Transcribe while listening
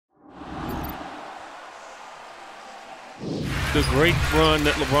the great run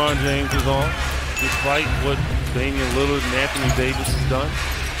that LeBron James is on, despite what Damian Lillard and Anthony Davis has done.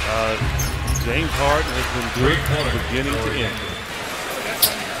 James Harden has been good from beginning to end.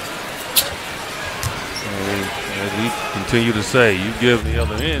 And as we continue to say, you give the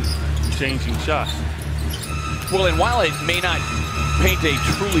other end changing shots. Well, and while it may not paint a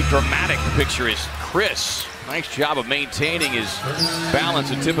truly dramatic picture, as Chris, nice job of maintaining his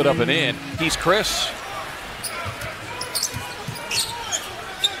balance and tip it up and in. He's Chris.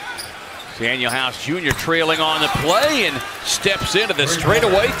 Daniel House Jr. trailing on the play and steps into the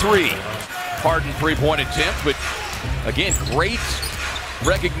straightaway three. Harden three-point attempt, but again, great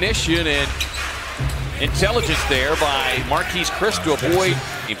recognition and intelligence there by Marquise Chris to avoid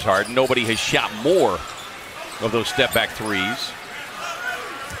James Harden. Nobody has shot more of those step-back threes.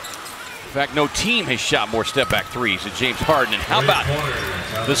 In fact, no team has shot more step-back threes than James Harden. And how about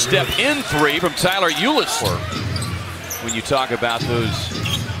the step-in three from Tyler Ulis? When you talk about those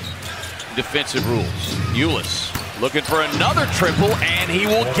defensive rules. Ulis looking for another triple, and he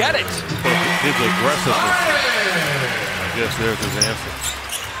will get it. His aggressiveness, I guess there's his answer.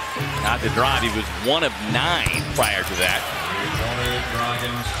 Not the drive, he was 1 of 9 prior to that.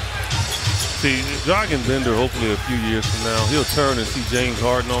 See, Dragan Bender, hopefully a few years from now, he'll turn and see James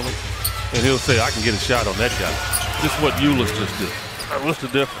Harden on him, and he'll say, I can get a shot on that guy. Just what Ulis just did. What's the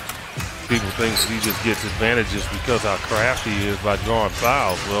difference? People think he just gets advantages because how crafty he is by drawing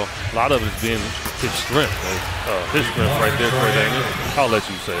fouls. Well, a lot of it's been his strength. His strength right there, Craig Daniel. I'll let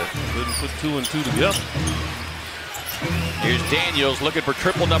you say it. Didn't put 2 and 2 together. Here's Daniels looking for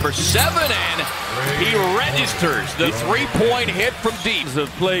triple number 7, and he registers the three-point hit from deep. He's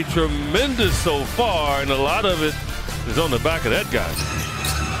played tremendous so far, and a lot of it is on the back of that guy.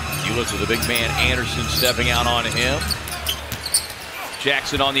 Ulis with a big man, Anderson stepping out on him.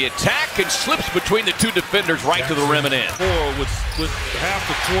 Jackson on the attack and slips between the two defenders right to the rim and in. With half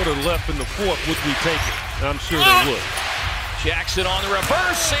the quarter left in the fourth, would we take it? I'm sure they would. Jackson on the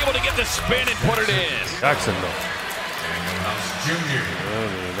reverse, able to get the spin and put it in. Jackson, though. I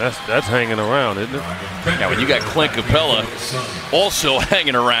mean, that's hanging around, isn't it? Now, when you got Clint Capella also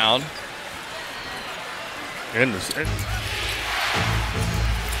hanging around. And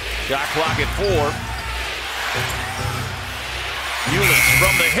shot clock at 4. Ulis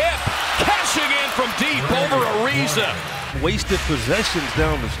from the hip, cashing in from deep over Ariza. Wasted possessions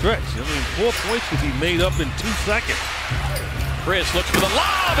down the stretch. I mean, 4 points could be made up in 2 seconds. Chris looks for the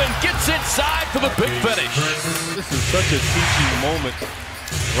lob and gets inside for the big finish. This is such a teaching moment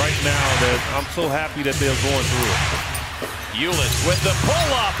right now that I'm so happy that they're going through it. Ulis with the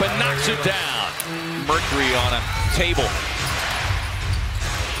pull-up and knocks it down. Mercury on a table.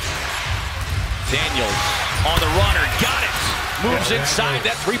 Daniels on the runner, got it. Moves inside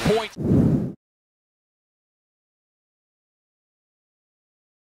that 3-point.